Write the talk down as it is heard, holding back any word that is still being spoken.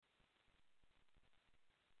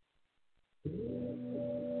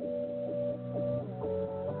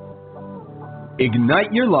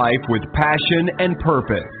Ignite your life with passion and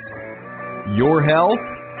purpose. Your health,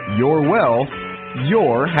 your wealth,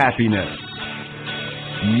 your happiness.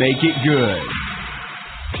 Make it good.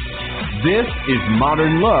 This is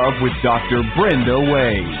Modern Love with Dr. Brenda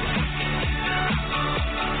Wade.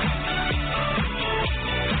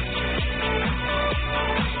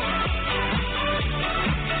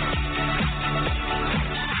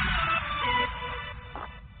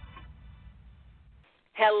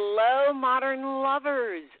 Hello, modern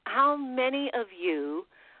lovers. How many of you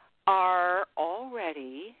are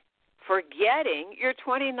already forgetting your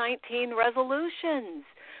 2019 resolutions?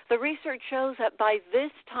 The research shows that by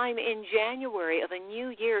this time in January of a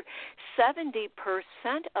new year, 70%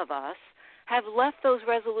 of us have left those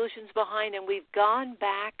resolutions behind and we've gone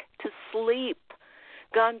back to sleep,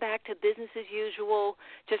 gone back to business as usual,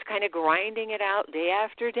 just kind of grinding it out day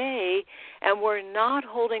after day, and we're not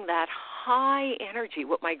holding that high energy,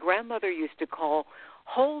 what my grandmother used to call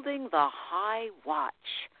holding the high watch,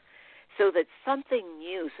 so that something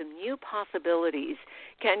new, some new possibilities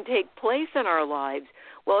can take place in our lives.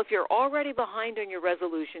 Well, if you're already behind on your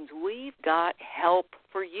resolutions, we've got help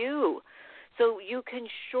for you. So you can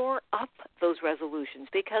shore up those resolutions,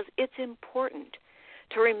 because it's important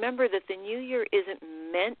to remember that the new year isn't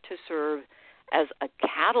meant to serve as a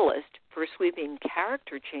catalyst for sweeping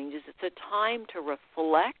character changes. It's a time to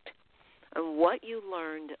reflect on what you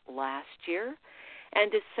learned last year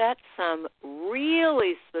and to set some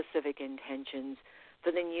really specific intentions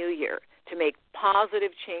for the new year to make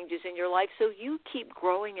positive changes in your life so you keep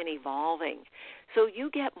growing and evolving, so you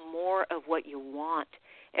get more of what you want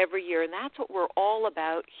every year. And that's what we're all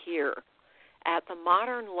about here at the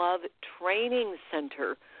Modern Love Training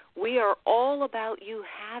Center. We are all about you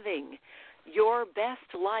having your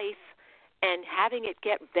best life and having it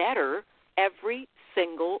get better every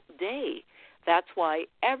single day. That's why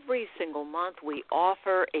every single month we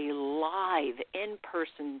offer a live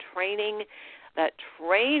in-person training. That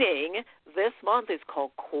training this month is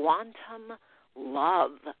called Quantum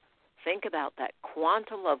Love. Think about that,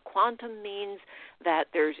 quantum love. Quantum means that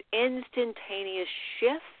there's instantaneous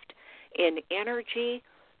shift in energy,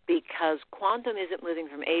 because quantum isn't moving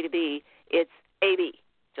from A to B, it's AB,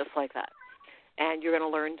 just like that. And you're going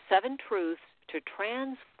to learn 7 truths to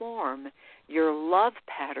transform your love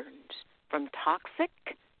patterns from toxic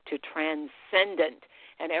to transcendent.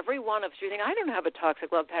 And every one of us, you think, I don't have a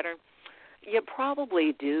toxic love pattern. You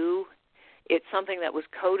probably do. It's something that was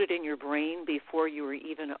coded in your brain before you were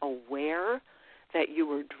even aware that you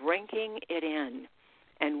were drinking it in.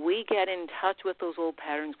 And we get in touch with those old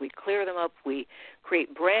patterns. We clear them up. We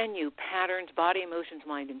create brand new patterns, body, emotions,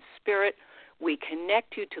 mind, and spirit. We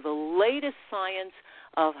connect you to the latest science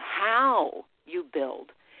of how you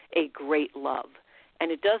build a great love.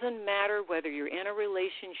 And it doesn't matter whether you're in a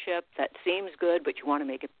relationship that seems good but you want to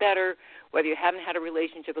make it better, whether you haven't had a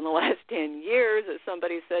relationship in the last 10 years, as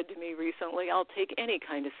somebody said to me recently, I'll take any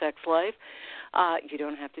kind of sex life. You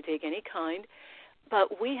don't have to take any kind.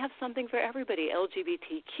 But we have something for everybody,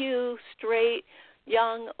 LGBTQ, straight,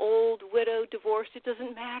 young, old, widowed, divorced, it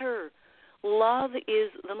doesn't matter. Love is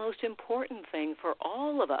the most important thing for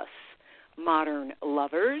all of us modern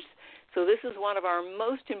lovers. So this is one of our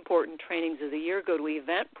most important trainings of the year. Go to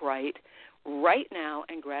Eventbrite right now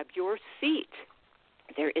and grab your seat.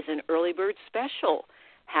 There is an early bird special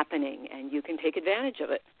happening, and you can take advantage of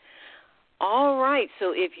it. All right,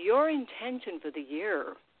 so if your intention for the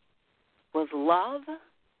year was love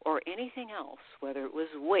or anything else, whether it was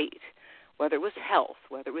weight, whether it was health,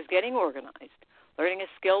 whether it was getting organized, learning a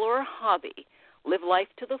skill or a hobby, live life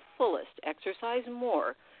to the fullest, exercise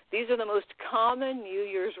more, these are the most common New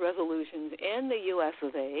Year's resolutions in the U.S.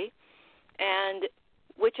 of A. And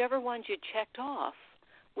whichever ones you checked off,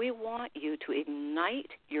 we want you to ignite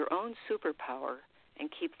your own superpower and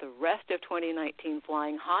keep the rest of 2019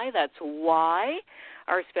 flying high. That's why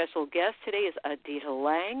our special guest today is Adita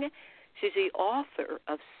Lang. She's the author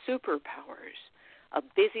of Superpowers, A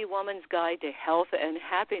Busy Woman's Guide to Health and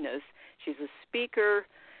Happiness. She's a speaker,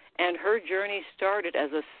 and her journey started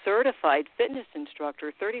as a certified fitness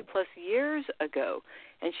instructor 30-plus years ago,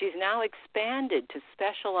 and she's now expanded to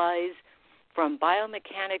specialize from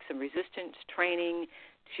biomechanics and resistance training.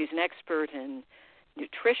 She's an expert in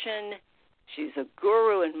nutrition. She's a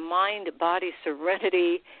guru in mind-body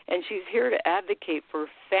serenity, and she's here to advocate for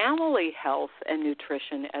family health and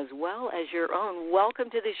nutrition as well as your own. Welcome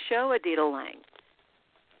to the show, Adita Lang.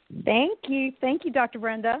 Thank you. Thank you, Dr.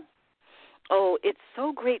 Brenda. Oh, it's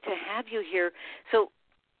so great to have you here. So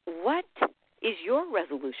what is your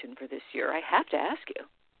resolution for this year? I have to ask you.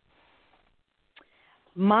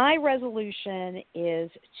 My resolution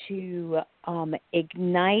is to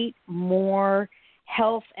ignite more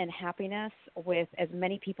health and happiness with as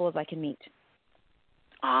many people as I can meet.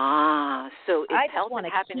 So I it's health and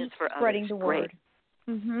happiness for others. Spreading the word.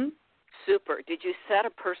 Mm-hmm. Super. Did you set a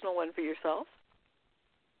personal one for yourself?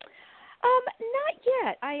 Not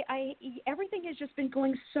yet. I everything has just been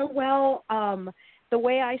going so well. The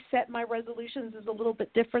way I set my resolutions is a little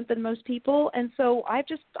bit different than most people, and so I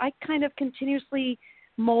kind of continuously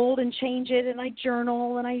mold and change it, and I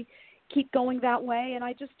journal, and I keep going that way, and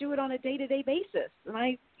I just do it on a day-to-day basis.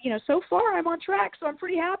 And so far I'm on track, so I'm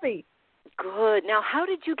pretty happy. Good. Now, how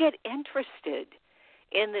did you get interested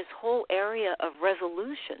in this whole area of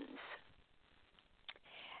resolutions?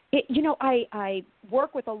 I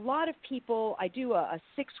work with a lot of people. I do a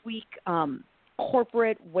 6-week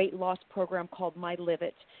corporate weight loss program called My Live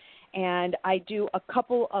It. And I do a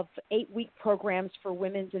couple of 8-week programs for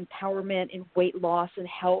women's empowerment and weight loss and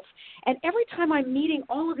health. And every time I'm meeting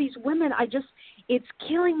all of these women, it's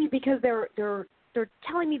killing me because they're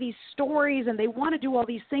telling me these stories and they want to do all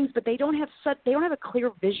these things, but they don't have a clear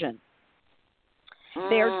vision.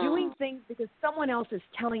 They are doing things because someone else is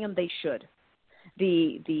telling them they should.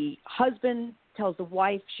 The husband tells the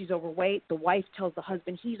wife she's overweight. The wife tells the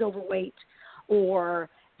husband he's overweight, or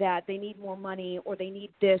that they need more money, or they need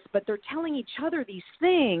this. But they're telling each other these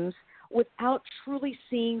things without truly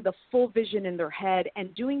seeing the full vision in their head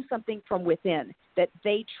and doing something from within that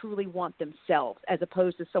they truly want themselves, as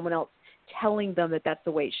opposed to someone else telling them that that's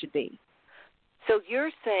the way it should be. So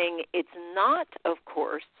you're saying it's not, of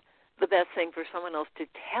course, the best thing for someone else to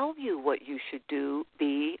tell you what you should do,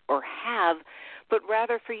 be, or have, but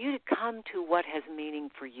rather for you to come to what has meaning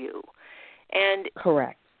for you. And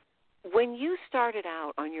correct. When you started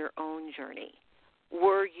out on your own journey,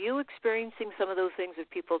 were you experiencing some of those things of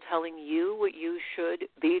people telling you what you should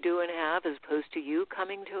be, do, and have, as opposed to you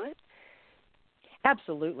coming to it?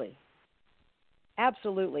 Absolutely.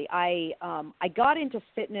 Absolutely. I got into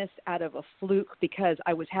fitness out of a fluke because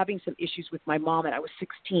I was having some issues with my mom, and I was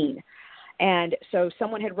 16. And so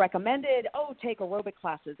someone had recommended, take aerobic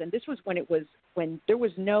classes. And this was when there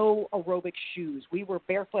was no aerobic shoes. We were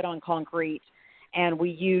barefoot on concrete, and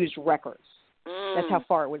we used records. That's how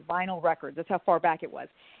far it was, vinyl records. That's how far back it was.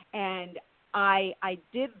 And I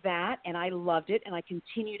did that, and I loved it, and I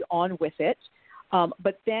continued on with it.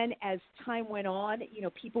 But then as time went on,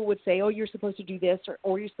 people would say, you're supposed to do this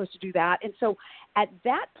or you're supposed to do that. And so at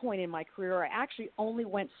that point in my career, I actually only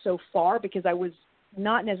went so far because I was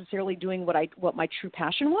not necessarily doing what my true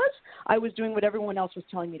passion was. I was doing what everyone else was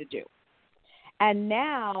telling me to do. And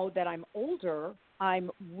now that I'm older,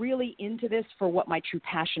 I'm really into this for what my true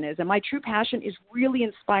passion is. And my true passion is really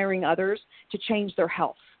inspiring others to change their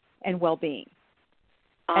health and well-being.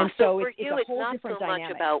 And so for you, it's a whole not different so dynamic.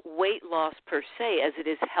 much about weight loss per se as it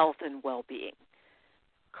is health and well-being.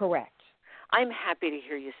 Correct. I'm happy to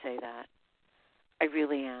hear you say that. I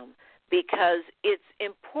really am. Because it's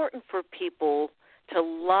important for people to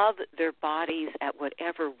love their bodies at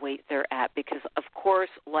whatever weight they're at. Because, of course,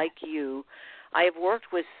 like you, I have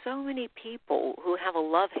worked with so many people who have a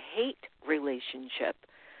love-hate relationship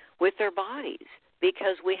with their bodies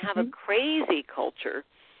because we have a crazy culture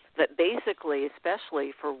that basically,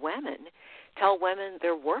 especially for women, tell women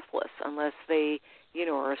they're worthless unless they,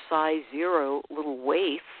 are a size 0 little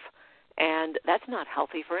waif, and that's not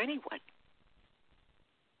healthy for anyone.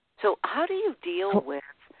 So how do you deal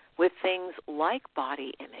with things like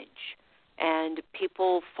body image and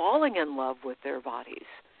people falling in love with their bodies?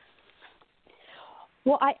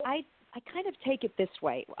 Well, I kind of take it this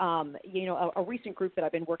way. A recent group that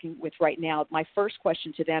I've been working with right now, my first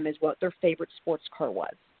question to them is what their favorite sports car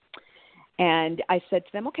was. And I said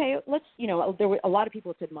to them, okay, let's, there were a lot of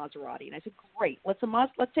people that said Maserati. And I said, great, let's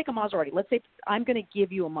take a Maserati. Let's say I'm going to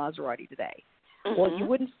give you a Maserati today. Well, you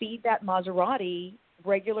wouldn't feed that Maserati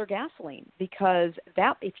regular gasoline because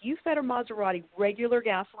if you fed a Maserati regular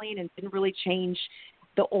gasoline and didn't really change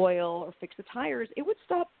the oil or fix the tires, it would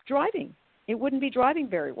stop driving. It wouldn't be driving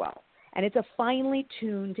very well. And it's a finely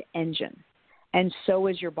tuned engine. And so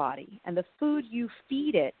is your body. And the food you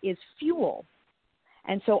feed it is fuel.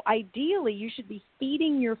 And so ideally, you should be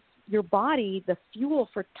feeding your body the fuel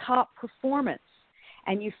for top performance.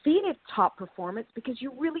 And you feed it top performance because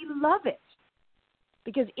you really love it,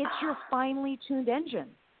 because it's your finely tuned engine.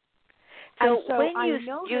 So when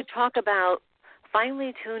you talk about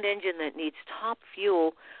finely tuned engine that needs top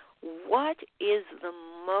fuel, what is the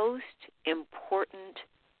most important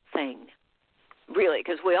thing? Really,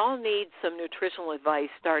 because we all need some nutritional advice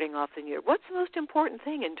starting off the year. What's the most important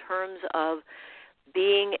thing in terms of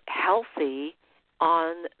being healthy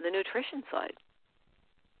on the nutrition side?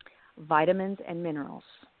 vitamins and minerals.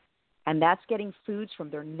 And that's getting foods from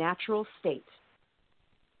their natural state.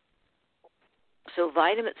 So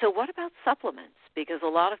what about supplements? Because a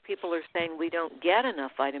lot of people are saying we don't get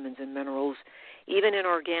enough vitamins and minerals, even in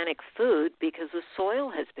organic food, because the soil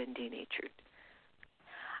has been denatured.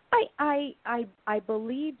 I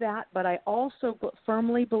believe that, but I also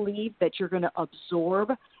firmly believe that you're going to absorb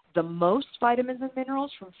the most vitamins and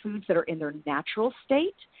minerals from foods that are in their natural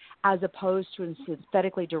state, as opposed to a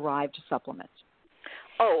synthetically derived supplement.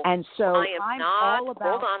 Oh, and so I'm not. All about,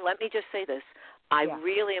 hold on, let me just say this. I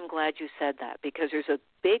really am glad you said that, because there's a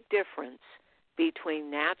big difference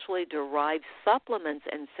between naturally derived supplements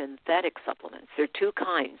and synthetic supplements. There are two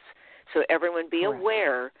kinds. So everyone be Correct.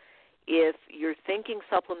 aware, if you're thinking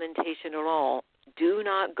supplementation at all, do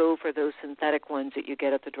not go for those synthetic ones that you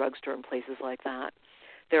get at the drugstore and places like that.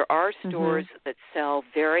 There are stores that sell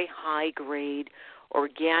very high-grade,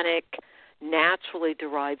 organic, naturally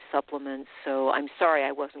derived supplements. So I'm sorry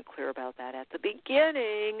I wasn't clear about that at the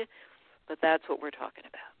beginning, but that's what we're talking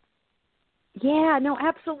about. Yeah, no,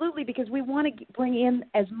 absolutely, because we want to bring in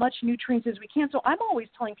as much nutrients as we can. So I'm always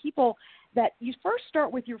telling people that you first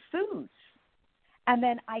start with your foods. And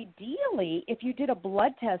then ideally, if you did a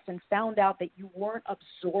blood test and found out that you weren't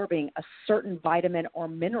absorbing a certain vitamin or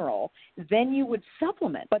mineral, then you would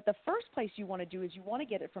supplement. But the first place you want to do is you want to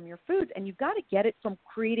get it from your foods, and you've got to get it from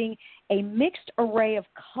creating a mixed array of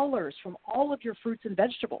colors from all of your fruits and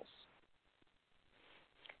vegetables.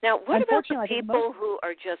 Now, what about the people who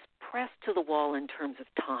are just pressed to the wall in terms of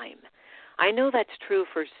time? I know that's true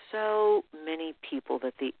for so many people,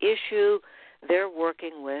 that the issue they're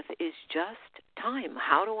working with is just time.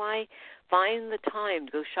 How do I find the time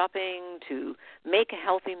to go shopping, to make a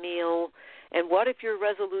healthy meal? And what if your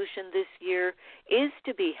resolution this year is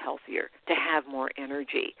to be healthier, to have more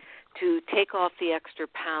energy, to take off the extra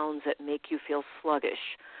pounds that make you feel sluggish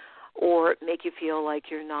or make you feel like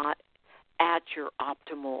you're not at your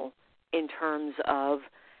optimal in terms of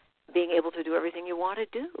being able to do everything you want to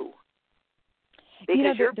do?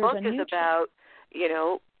 Because your book is about,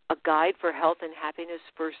 a guide for health and happiness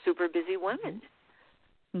for super busy women.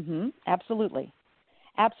 Absolutely.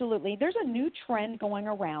 Absolutely. There's a new trend going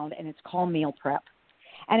around, and it's called meal prep.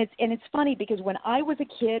 And it's funny because when I was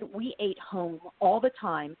a kid, we ate home all the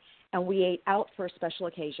time, and we ate out for a special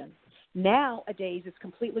occasion. Nowadays, it's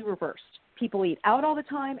completely reversed. People eat out all the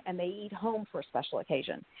time, and they eat home for a special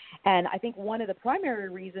occasion. And I think one of the primary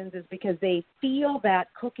reasons is because they feel that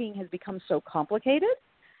cooking has become so complicated.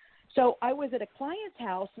 So I was at a client's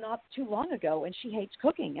house not too long ago, and she hates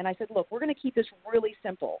cooking. And I said, look, we're going to keep this really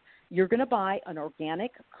simple. You're going to buy an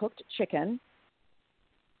organic cooked chicken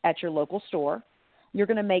at your local store. You're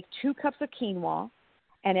going to make 2 cups of quinoa,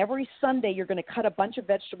 and every Sunday you're going to cut a bunch of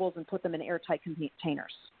vegetables and put them in airtight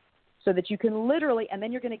containers so that you can literally, and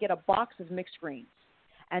then you're going to get a box of mixed greens.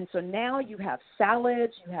 And so now you have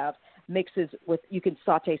salads, you have mixes with, you can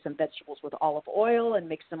saute some vegetables with olive oil and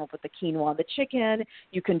mix them up with the quinoa and the chicken.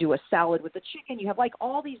 You can do a salad with the chicken. You have like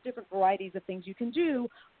all these different varieties of things you can do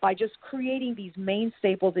by just creating these main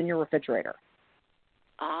staples in your refrigerator.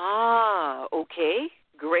 Ah, okay.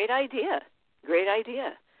 Great idea. Great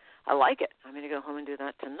idea. I like it. I'm going to go home and do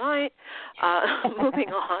that tonight. Moving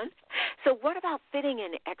on. So what about fitting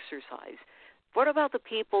in exercise? What about the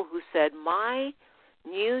people who said, my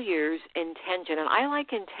New Year's intention, and I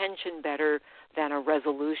like intention better than a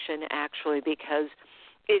resolution actually, because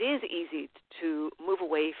it is easy to move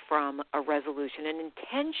away from a resolution. An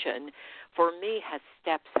intention for me has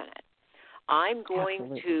steps in it. I'm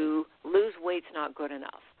going to lose weight's not good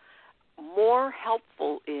enough. More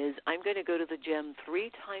helpful is I'm going to go to the gym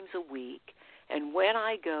 3 times a week, and when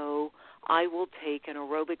I go, I will take an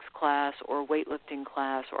aerobics class or a weightlifting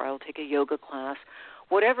class, or I'll take a yoga class,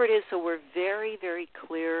 whatever it is. So we're very, very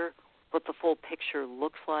clear what the full picture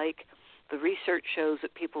looks like. The research shows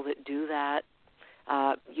that people that do that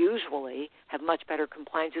usually have much better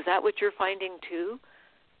compliance. Is that what you're finding too?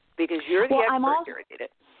 Because you're the expert here, Adita.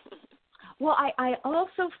 Well, I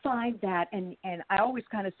also find that, and I always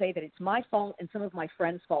kind of say that it's my fault and some of my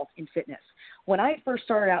friends' fault in fitness. When I first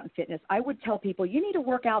started out in fitness, I would tell people, you need to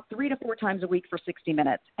work out 3 to 4 times a week for 60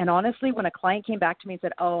 minutes. And honestly, when a client came back to me and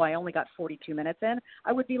said, oh, I only got 42 minutes in,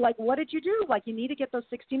 I would be like, what did you do? Like, you need to get those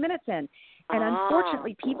 60 minutes in. And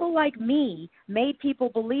unfortunately, people like me made people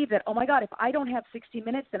believe that, oh, my God, if I don't have 60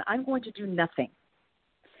 minutes, then I'm going to do nothing.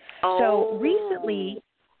 So recently,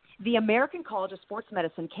 the American College of Sports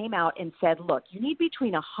Medicine came out and said, look, you need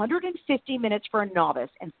between 150 minutes for a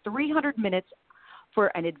novice and 300 minutes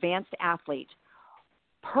for an advanced athlete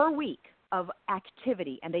per week of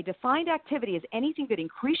activity. And they defined activity as anything that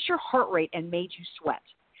increased your heart rate and made you sweat.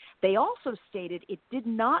 They also stated it did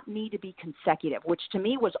not need to be consecutive, which to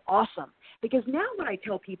me was awesome. Because now what I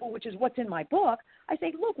tell people, which is what's in my book, I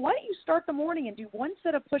say, look, why don't you start the morning and do one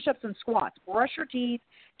set of push-ups and squats, brush your teeth,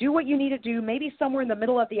 do what you need to do. Maybe somewhere in the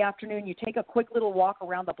middle of the afternoon you take a quick little walk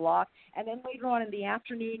around the block, and then later on in the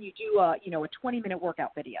afternoon you do a 20-minute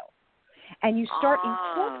workout video. And you start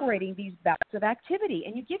incorporating these bouts of activity,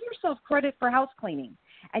 and you give yourself credit for house cleaning,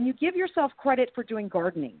 and you give yourself credit for doing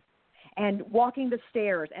gardening and walking the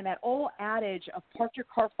stairs, and that old adage of park your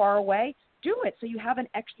car far away, do it so you have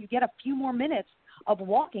you get a few more minutes of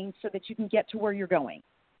walking so that you can get to where you're going.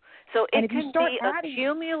 So it can be a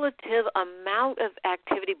cumulative amount of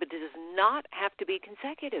activity, but it does not have to be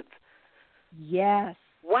consecutive. Yes.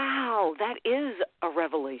 Wow, that is a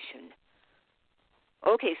revelation.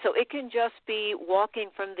 Okay, so it can just be walking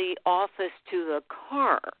from the office to the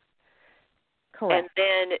car. Correct. And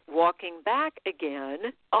then walking back again.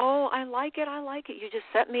 Oh, I like it. You just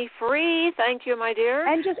set me free. Thank you, my dear.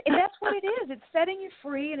 And that's what it is. It's setting you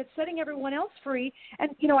free, and it's setting everyone else free.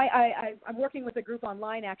 And, I'm working with a group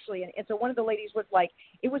online, actually, and so one of the ladies was like,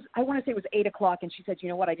 I want to say it was 8 o'clock, and she said, you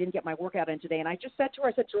know what, I didn't get my workout in today. And I just said to her,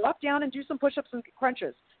 I said, drop down and do some push-ups and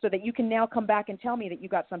crunches so that you can now come back and tell me that you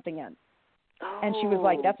got something in. Oh. And she was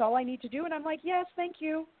like, that's all I need to do. And I'm like, yes, thank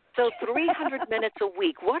you. So 300 minutes a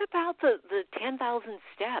week. What about the 10,000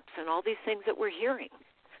 steps and all these things that we're hearing?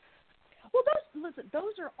 Well,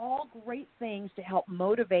 those are all great things to help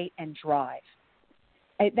motivate and drive.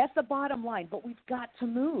 That's the bottom line, but we've got to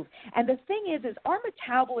move. And the thing is our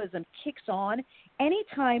metabolism kicks on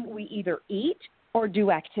anytime we either eat or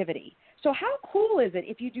do activity. So how cool is it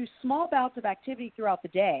if you do small bouts of activity throughout the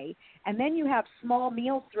day, and then you have small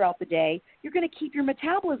meals throughout the day, you're going to keep your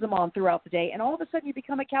metabolism on throughout the day, and all of a sudden you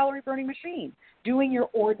become a calorie-burning machine doing your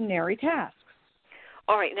ordinary tasks.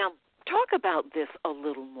 All right, now talk about this a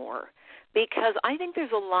little more, because I think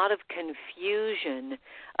there's a lot of confusion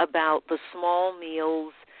about the small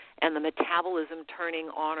meals and the metabolism turning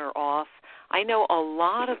on or off. I know a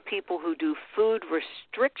lot of people who do food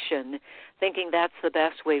restriction thinking that's the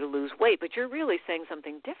best way to lose weight, but you're really saying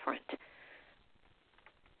something different.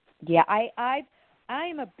 Yeah, I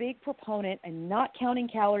am a big proponent in not counting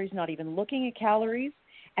calories, not even looking at calories,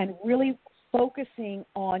 and really focusing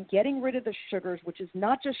on getting rid of the sugars, which is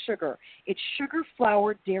not just sugar. It's sugar,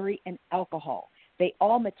 flour, dairy, and alcohol. They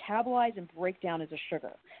all metabolize and break down as a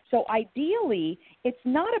sugar. So ideally, it's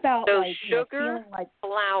not about sugar, feeling like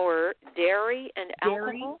flour, dairy, and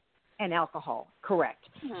alcohol? And alcohol, correct.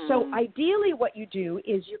 So ideally what you do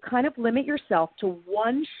is you kind of limit yourself to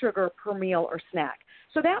one sugar per meal or snack.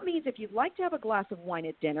 So that means if you'd like to have a glass of wine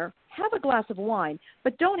at dinner, have a glass of wine,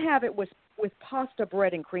 but don't have it with pasta,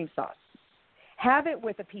 bread, and cream sauce. Have it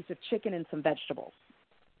with a piece of chicken and some vegetables.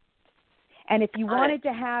 And if you wanted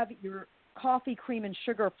to have your coffee, cream, and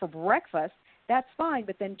sugar for breakfast, that's fine,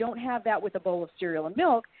 but then don't have that with a bowl of cereal and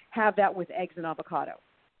milk. Have that with eggs and avocado.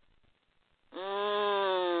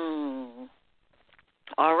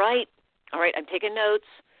 All right, I'm taking notes.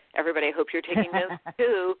 Everybody, I hope you're taking notes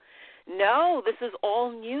too. No, this is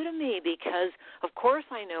all new to me because, of course,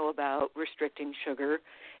 I know about restricting sugar,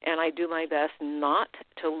 and I do my best not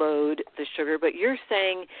to load the sugar. But you're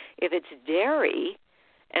saying if it's dairy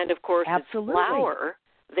and, of course, Absolutely. It's flour,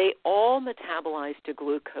 they all metabolize to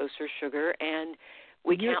glucose or sugar, and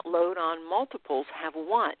we can't load on multiples. Have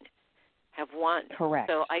one. Correct.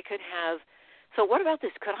 So I could have – so what about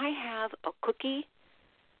this? Could I have a cookie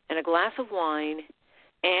and a glass of wine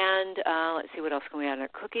and let's see, what else can we add? A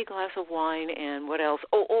cookie, glass of wine, and what else?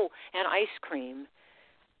 Oh, and ice cream,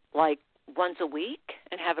 like once a week,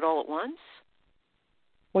 and have it all at once?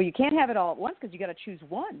 Well, you can't have it all at once because you got to choose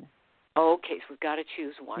one. Okay, so we've got to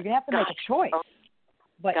choose one. You're going to have to make a choice.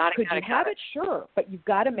 But could you have it? Sure, but you've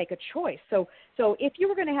got to make a choice. So if you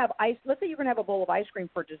were going to have let's say you're going to have a bowl of ice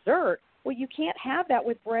cream for dessert, well, you can't have that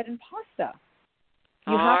with bread and pasta.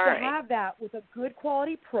 You have to have that with a good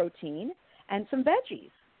quality protein and some veggies.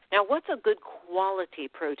 Now, what's a good quality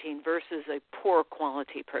protein versus a poor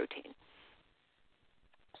quality protein?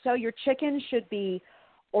 So your chicken should be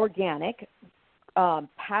organic,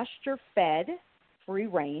 pasture-fed,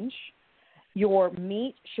 free-range. Your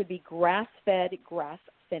meat should be grass-fed,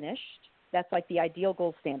 grass-finished. That's like the ideal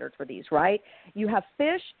gold standard for these, right? You have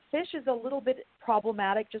fish. Fish is a little bit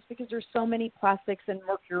problematic just because there's so many plastics and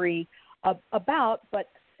mercury about, but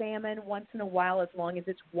salmon once in a while, as long as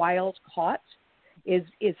it's wild caught, is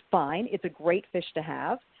fine. It's a great fish to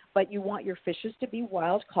have. but you want your fishes to be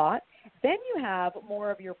wild caught. Then you have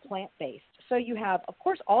more of your plant-based. So you have, of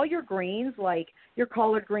course, all your greens, like your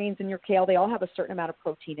collard greens and your kale. They all have a certain amount of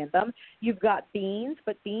protein in them. You've got beans,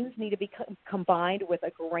 but beans need to be combined with a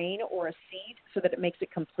grain or a seed so that it makes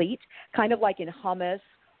it complete, kind of like in hummus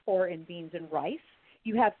or in beans and rice.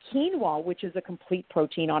 You have quinoa, which is a complete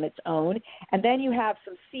protein on its own. And then you have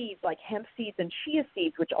some seeds like hemp seeds and chia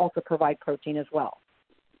seeds, which also provide protein as well.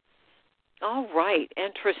 All right.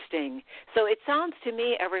 Interesting. So it sounds to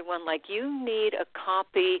me, everyone, like you need a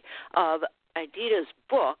copy of Adita's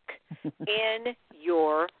book in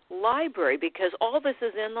your library, because all this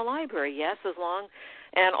is in the library, yes,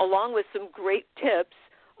 along with some great tips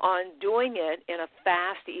on doing it in a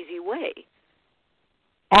fast, easy way.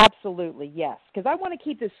 Absolutely, yes, because I want to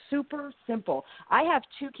keep this super simple. I have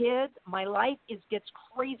 2 kids. My life gets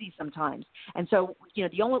crazy sometimes. And so,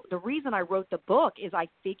 the reason I wrote the book is I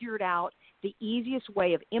figured out the easiest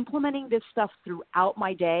way of implementing this stuff throughout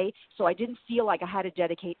my day, so I didn't feel like I had to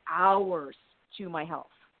dedicate hours to my health.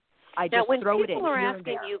 I just throw it in. Now, when people are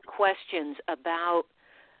asking you questions about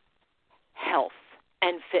health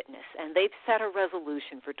and fitness, and they've set a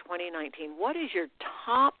resolution for 2019, what is your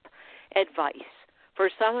top advice for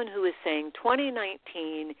someone who is saying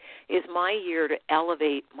 2019 is my year to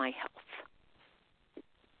elevate my health?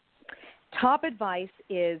 Top advice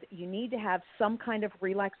is you need to have some kind of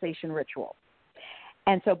relaxation ritual.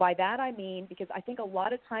 And so by that I mean, because I think a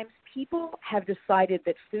lot of times people have decided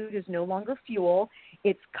that food is no longer fuel,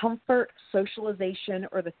 it's comfort, socialization,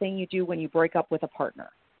 or the thing you do when you break up with a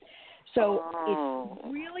partner. So it's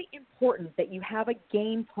really important that you have a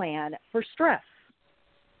game plan for stress.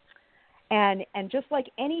 And just like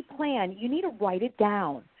any plan, you need to write it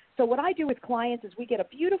down. So what I do with clients is we get a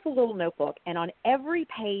beautiful little notebook, and on every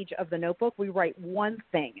page of the notebook, we write one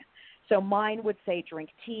thing. So mine would say drink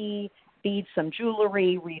tea, bead some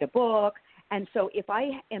jewelry, read a book. And so if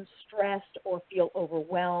I am stressed or feel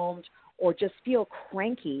overwhelmed or just feel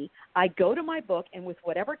cranky, I go to my book, and with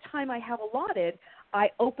whatever time I have allotted, I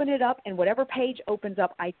open it up, and whatever page opens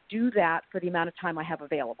up, I do that for the amount of time I have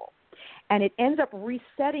available. And it ends up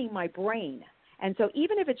resetting my brain. And so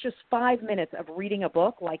even if it's just 5 minutes of reading a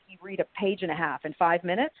book, like you read a page and a half in 5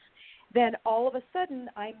 minutes, then all of a sudden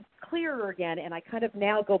I'm clearer again, and I kind of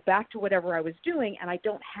now go back to whatever I was doing, and I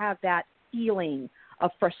don't have that feeling of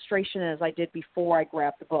frustration as I did before I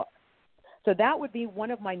grabbed the book. So that would be one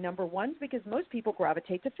of my number ones, because most people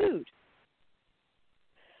gravitate to food.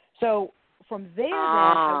 So from there, then,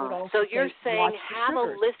 I would also so you're saying have a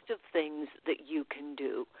sugars. list of things that you can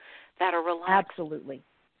do that are relaxing. Absolutely.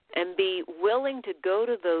 And be willing to go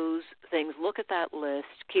to those things, look at that list,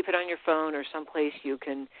 keep it on your phone or someplace you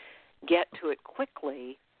can get to it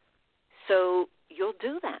quickly, so you'll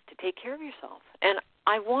do that to take care of yourself. And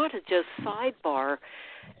I want to just sidebar,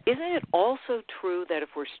 isn't it also true that if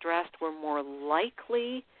we're stressed, we're more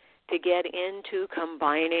likely to get into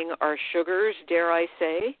combining our sugars, dare I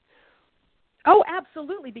say? Oh,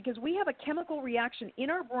 absolutely, because we have a chemical reaction in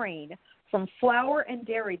our brain from flour and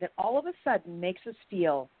dairy that all of a sudden makes us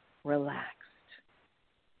feel relaxed.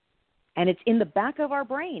 And it's in the back of our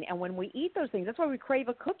brain. And when we eat those things, that's why we crave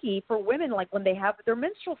a cookie for women, like when they have their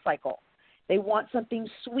menstrual cycle. They want something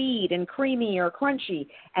sweet and creamy or crunchy.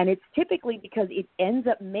 And it's typically because it ends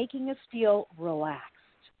up making us feel relaxed.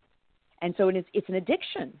 And so it's an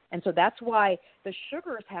addiction. And so that's why the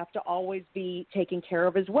sugars have to always be taken care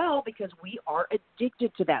of as well, because we are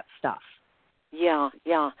addicted to that stuff. Yeah,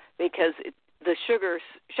 because the sugar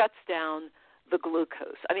shuts down the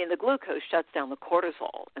glucose. I mean, the glucose shuts down the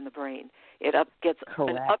cortisol in the brain. It gets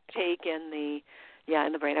Correct. an uptake in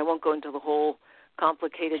the brain. I won't go into the whole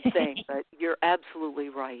complicated thing, but you're absolutely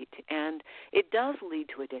right. And it does lead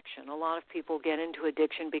to addiction. A lot of people get into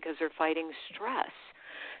addiction because they're fighting stress.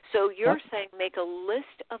 So you're saying make a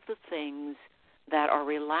list of the things that are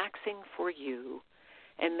relaxing for you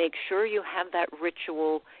and make sure you have that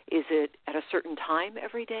ritual. Is it at a certain time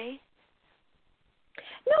every day?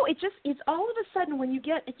 No, it's all of a sudden when you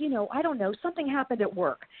get, I don't know, something happened at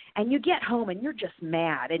work and you get home and you're just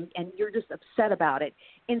mad and you're just upset about it.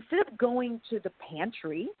 Instead of going to the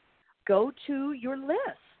pantry, go to your list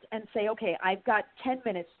and say, okay, I've got 10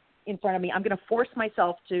 minutes in front of me. I'm going to force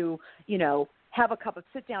myself to,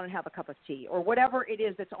 sit down and have a cup of tea or whatever it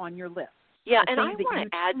is that's on your list. Yeah, and I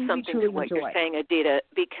want to add something to what you're saying, Adita,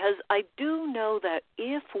 because I do know that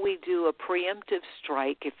if we do a preemptive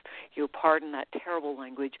strike, if you pardon that terrible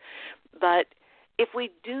language, but if we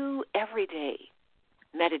do every day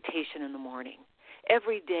meditation in the morning,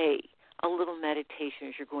 every day a little meditation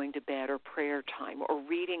as you're going to bed or prayer time or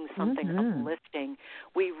reading something uplifting,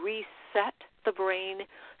 we reset the brain,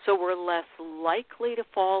 so we're less likely to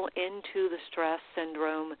fall into the stress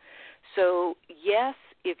syndrome. So, yes,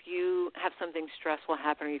 if you have something stressful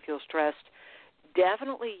happen or you feel stressed,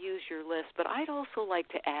 definitely use your list. But I'd also like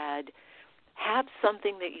to add, have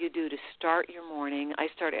something that you do to start your morning. I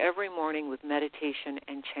start every morning with meditation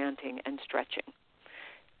and chanting and stretching.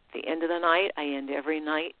 At the end of the night, I end every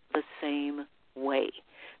night the same way,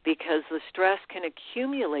 because the stress can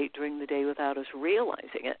accumulate during the day without us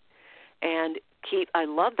realizing it. And I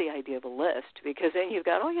love the idea of a list, because then you've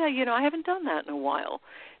got, I haven't done that in a while.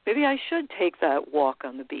 Maybe I should take that walk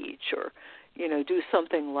on the beach or, do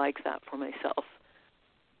something like that for myself.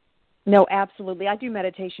 No, absolutely. I do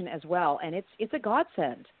meditation as well, and it's a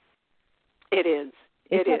godsend. It is.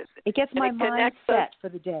 It gets my mind set for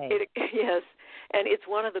the day. Yes, and it's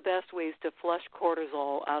one of the best ways to flush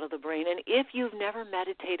cortisol out of the brain. And if you've never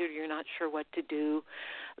meditated or you're not sure what to do,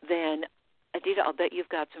 then, Adita, I'll bet you've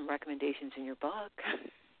got some recommendations in your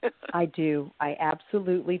book. I do. I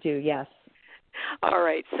absolutely do, yes. All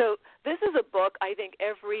right, so this is a book I think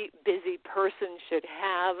every busy person should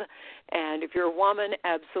have, and if you're a woman,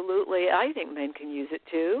 absolutely. I think men can use it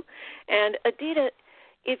too. And Adita,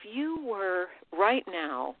 if you were right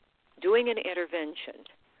now doing an intervention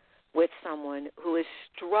with someone who is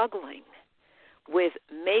struggling with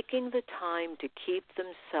making the time to keep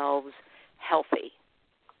themselves healthy,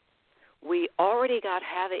 we already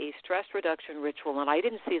have a stress reduction ritual, and I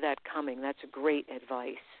didn't see that coming. That's great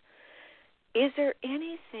advice. Is there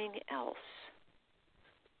anything else?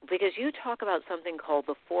 Because you talk about something called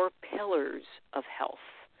the 4 pillars of health.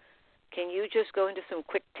 Can you just go into some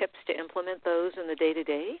quick tips to implement those in the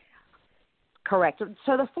day-to-day? Correct.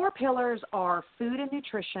 So the 4 pillars are food and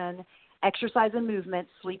nutrition, exercise and movement,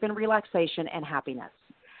 sleep and relaxation, and happiness.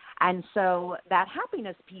 And so that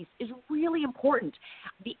happiness piece is really important.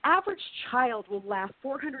 The average child will laugh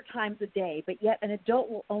 400 times a day, but yet an adult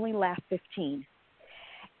will only laugh 15.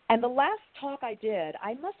 And the last talk I did,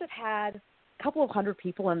 I must have had a couple of hundred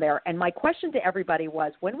people in there, and my question to everybody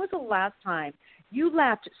was, when was the last time you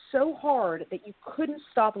laughed so hard that you couldn't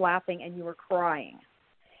stop laughing and you were crying?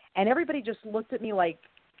 And everybody just looked at me like,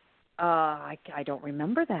 I don't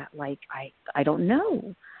remember that. Like, I don't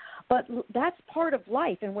know. But that's part of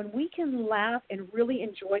life. And when we can laugh and really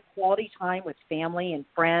enjoy quality time with family and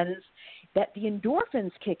friends, that the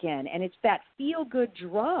endorphins kick in, and it's that feel-good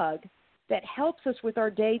drug that helps us with our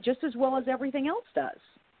day just as well as everything else does.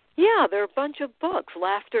 Yeah, there are a bunch of books.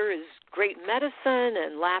 Laughter is great medicine,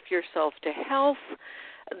 and Laugh Yourself to Health.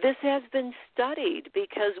 This has been studied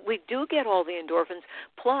because we do get all the endorphins.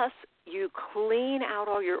 Plus, you clean out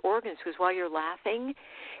all your organs, because while you're laughing,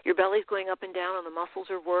 your belly's going up and down and the muscles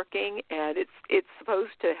are working, and it's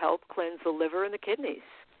supposed to help cleanse the liver and the kidneys.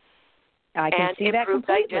 I can see that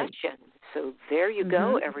completely. And improve digestion. So there you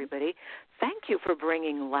go, everybody. Thank you for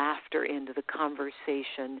bringing laughter into the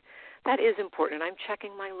conversation. That is important. I'm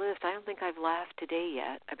checking my list. I don't think I've laughed today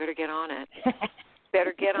yet. I better get on it.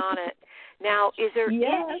 Get on it. Now, is there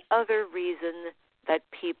any other reason that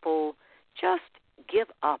people just give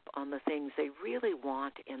up on the things they really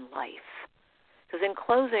want in life? Because in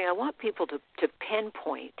closing, I want people to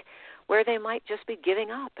pinpoint where they might just be giving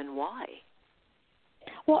up and why.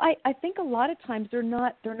 Well, I think a lot of times they're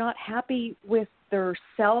not happy with their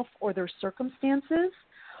self or their circumstances,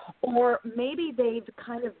 or maybe they've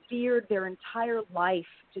kind of veered their entire life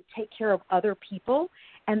to take care of other people,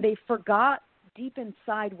 and they forgot deep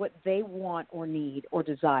inside what they want or need or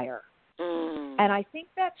desire. And I think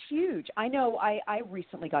that's huge. I know I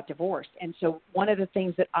recently got divorced, and so one of the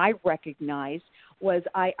things that I recognized was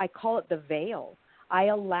I call it the veil. I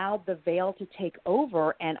allowed the veil to take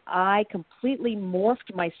over, and I completely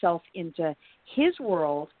morphed myself into his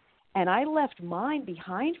world, and I left mine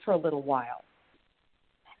behind for a little while.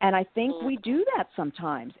 And I think we do that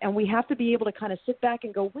sometimes, and we have to be able to kind of sit back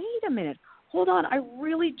and go, wait a minute, hold on, I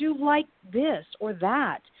really do like this or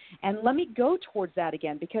that, and let me go towards that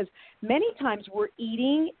again, because many times we're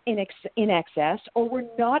eating in excess, or we're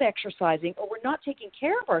not exercising, or we're not taking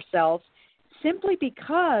care of ourselves simply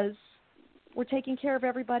because we're taking care of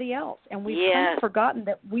everybody else, and we've kind of forgotten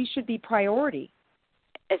that we should be priority.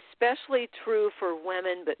 Especially true for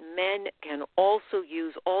women, but men can also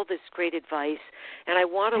use all this great advice. And I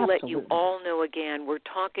want to let you all know again, we're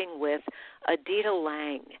talking with Adita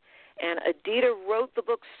Lang. And Adita wrote the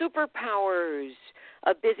book Superpowers,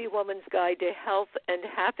 A Busy Woman's Guide to Health and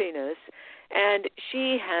Happiness. And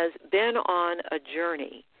she has been on a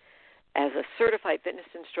journey as a certified fitness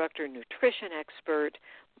instructor, nutrition expert,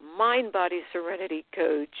 mind-body serenity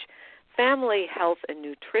coach, family health and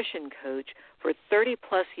nutrition coach for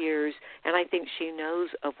 30-plus years, and I think she knows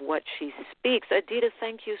of what she speaks. Adita,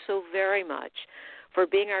 thank you so very much for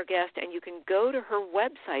being our guest, and you can go to her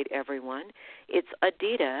website, everyone. It's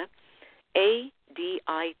Adita, A-D-I-T-A,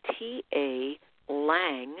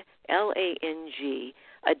 Lang, L-A-N-G,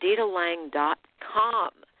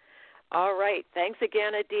 AditaLang.com. All right. Thanks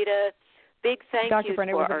again, Adita. Big thank Dr. you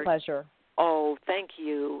Brenner, to it was a pleasure. Oh, thank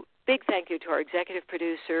you. Big thank you to our executive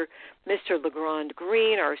producer, Mr. LeGrand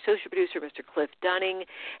Green, our associate producer, Mr. Cliff Dunning,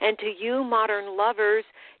 and to you, modern lovers,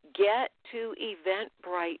 get to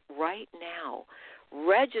Eventbrite right now.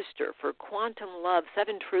 Register for Quantum Love,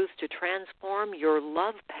 7 Truths to Transform Your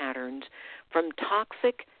Love Patterns from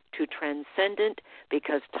Toxic to Transcendent,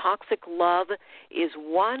 because toxic love is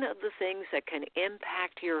one of the things that can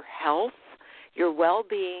impact your health, your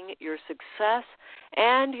well-being, your success,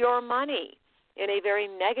 and your money in a very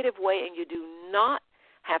negative way, and you do not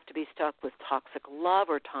have to be stuck with toxic love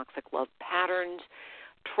or toxic love patterns.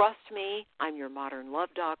 Trust me, I'm your modern love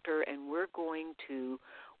doctor, and we're going to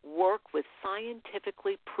work with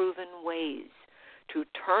scientifically proven ways to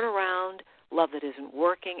turn around love that isn't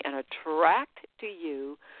working and attract to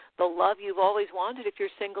you the love you've always wanted if you're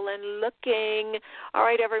single and looking. All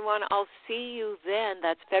right, everyone, I'll see you then.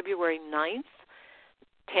 That's February 9th,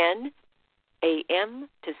 10 a.m.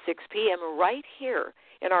 to 6 p.m. right here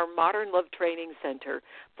in our Modern Love Training Center.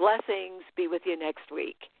 Blessings be with you next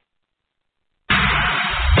week.